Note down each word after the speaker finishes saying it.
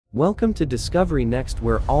Welcome to Discovery Next,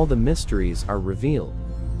 where all the mysteries are revealed.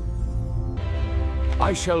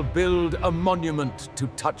 I shall build a monument to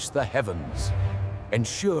touch the heavens,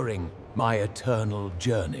 ensuring my eternal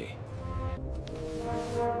journey.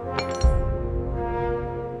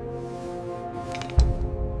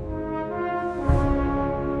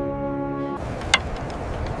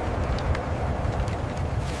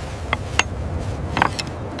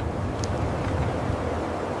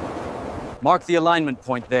 Mark the alignment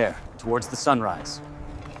point there, towards the sunrise.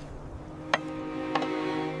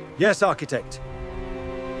 Yes, architect.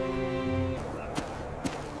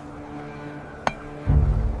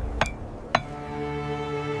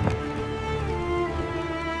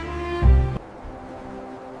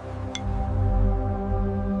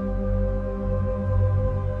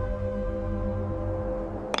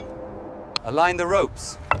 Align the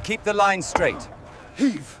ropes. Keep the line straight.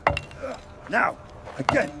 Heave. Now,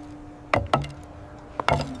 again.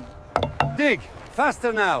 Dig!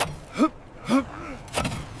 Faster now!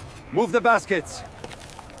 Move the baskets.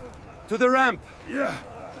 To the ramp.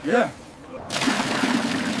 Yeah.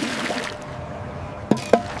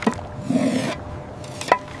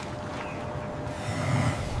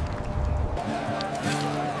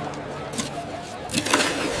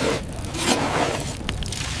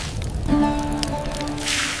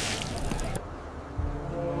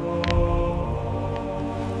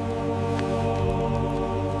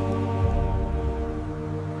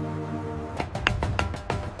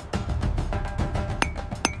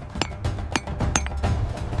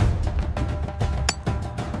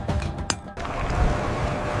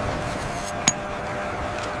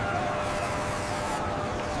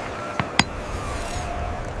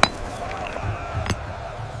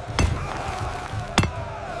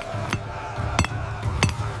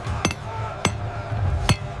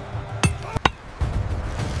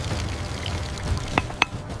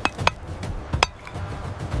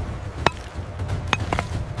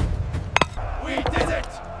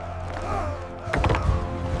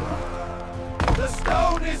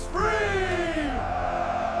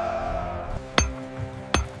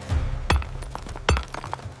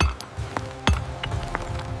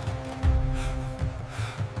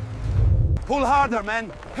 Pull harder,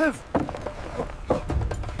 men!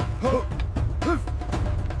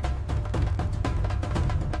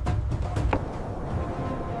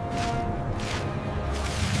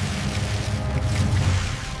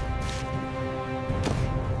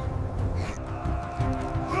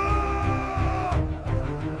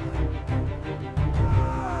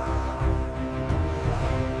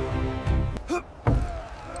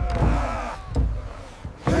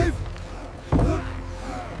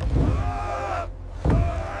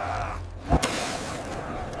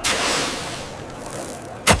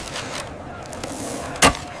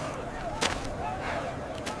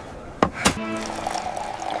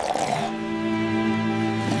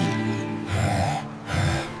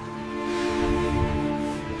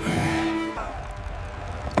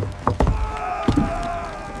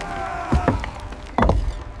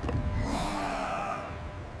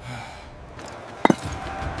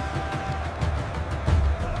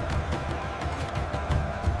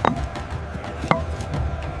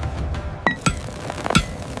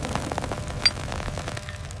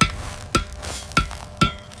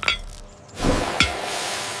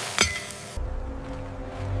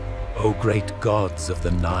 O great gods of the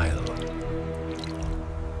Nile.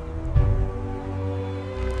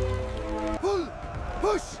 Pull!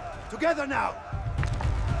 Push! Together now!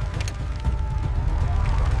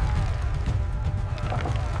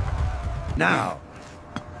 Now!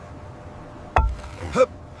 Hup!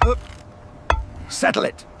 Hup! Settle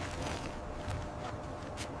it!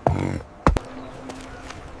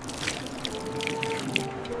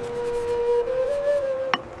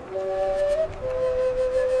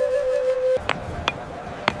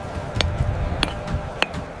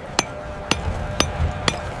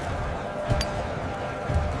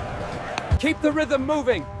 Keep the rhythm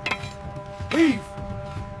moving! Heave!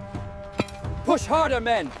 Push harder,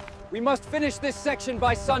 men! We must finish this section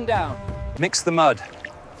by sundown. Mix the mud.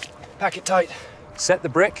 Pack it tight. Set the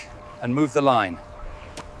brick and move the line.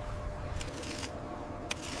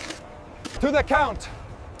 To the count!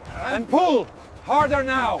 And pull! Harder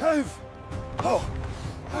now! Heave! Oh!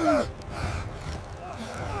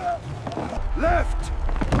 Left!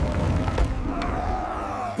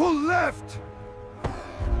 Pull left!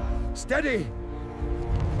 Steady!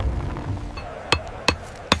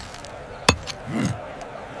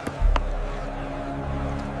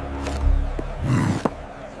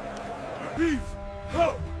 Heave!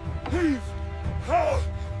 Ho! Heave! Ho!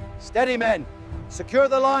 Steady, men! Secure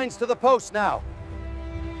the lines to the post now.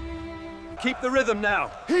 keep the rhythm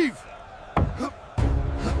now. Heave!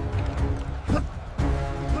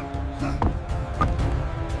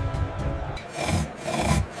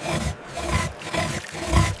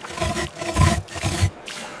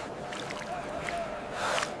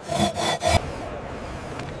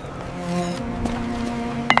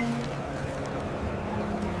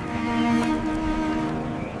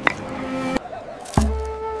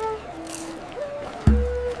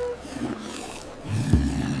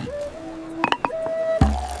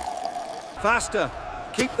 Faster!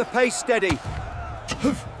 Keep the pace steady!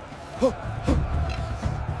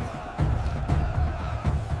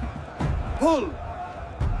 Pull!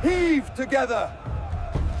 Heave together!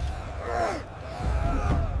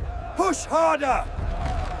 Push harder!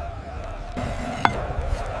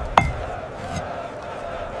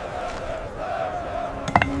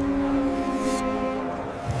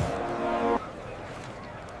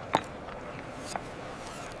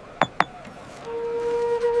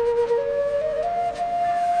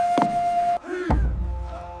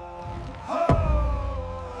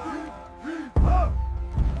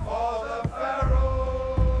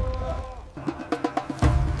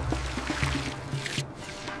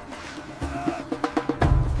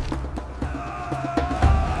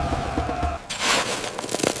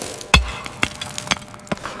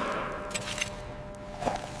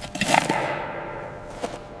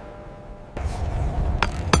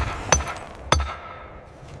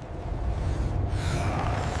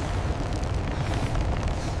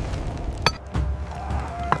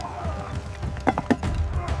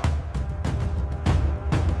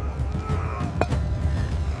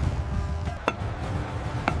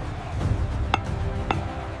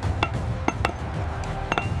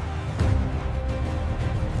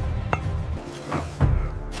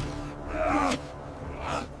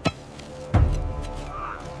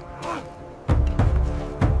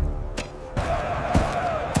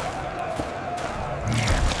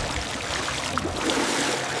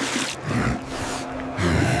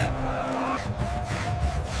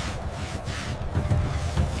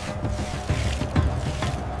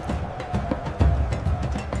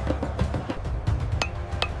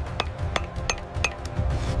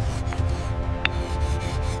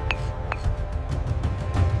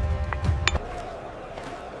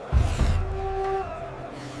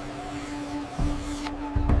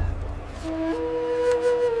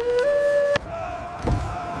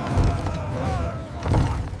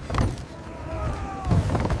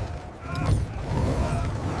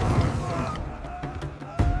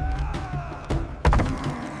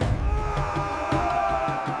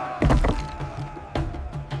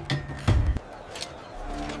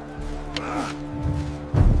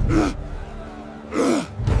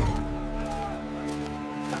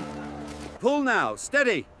 Pull now,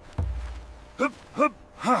 steady! Hup, hup,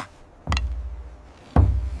 ha!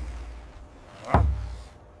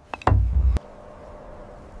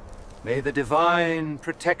 May the divine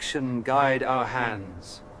protection guide our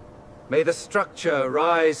hands. May the structure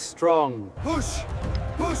rise strong. Push!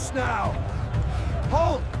 Push now!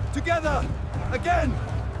 Hold! Together! Again!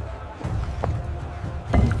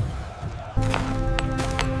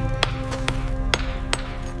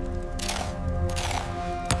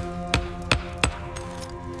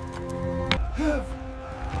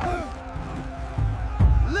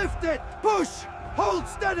 Lift it! Push! Hold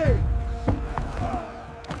steady!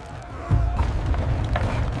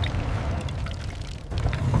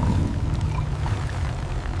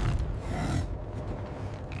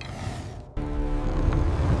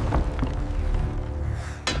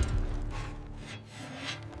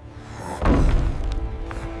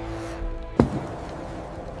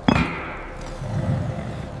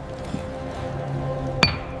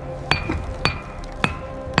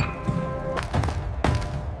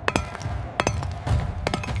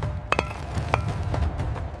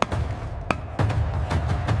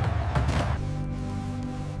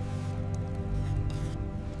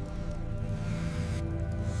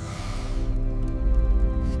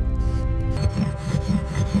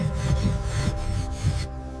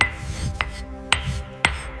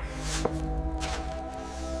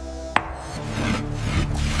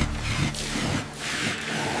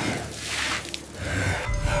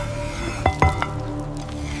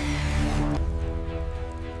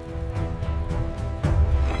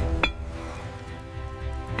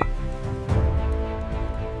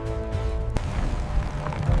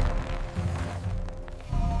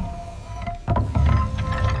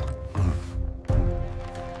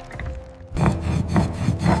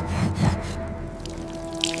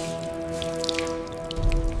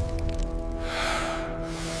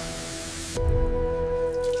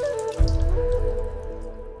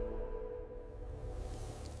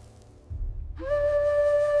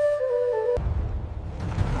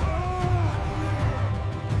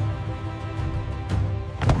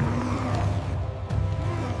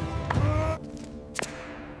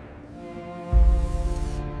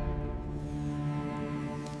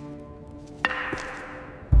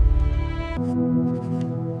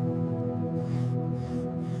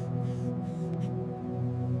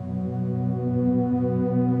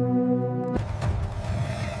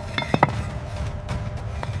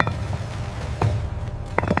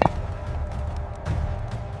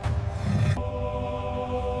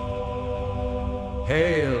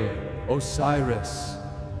 Osiris,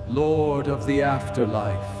 Lord of the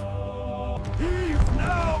afterlife. Heave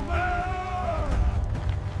now, man!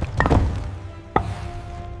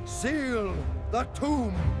 Seal the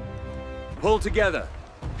tomb! Pull together.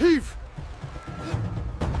 Heave!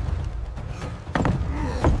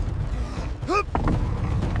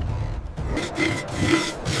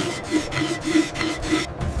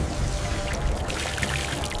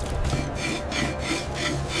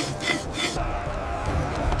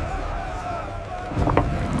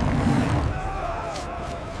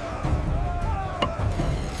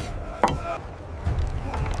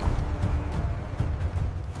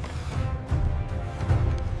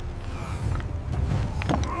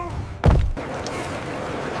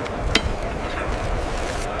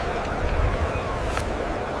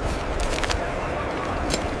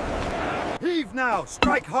 Heave now!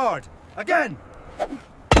 Strike hard! Again!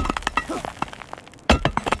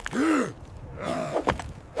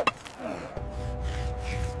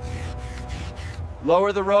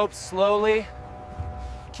 Lower the ropes slowly.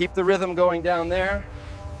 Keep the rhythm going down there.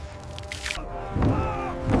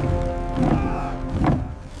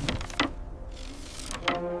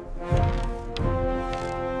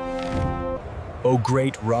 O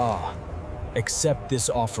great Ra, accept this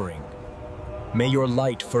offering. May your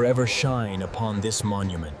light forever shine upon this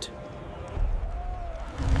monument.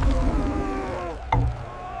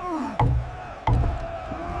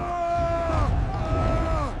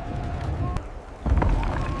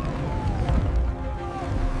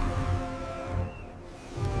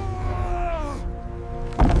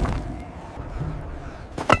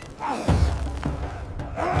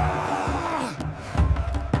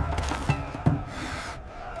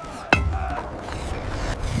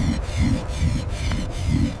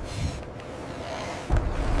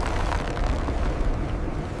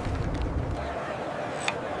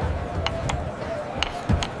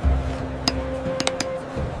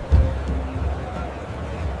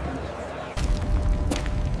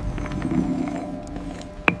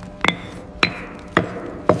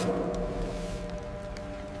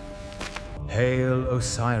 Hail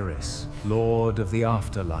Osiris, Lord of the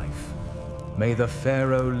afterlife. May the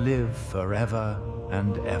Pharaoh live forever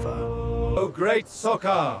and ever. O great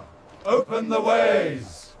Sokar, open the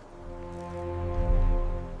ways!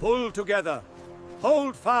 Pull together.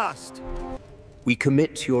 Hold fast. We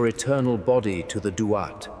commit your eternal body to the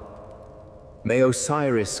Duat. May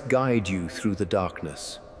Osiris guide you through the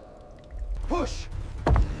darkness. Push!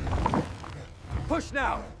 Push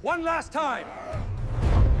now! One last time!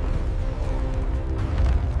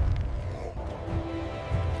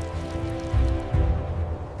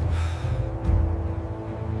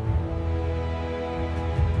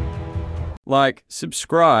 Like,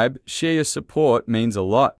 subscribe, share your support means a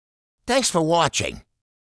lot. Thanks for watching.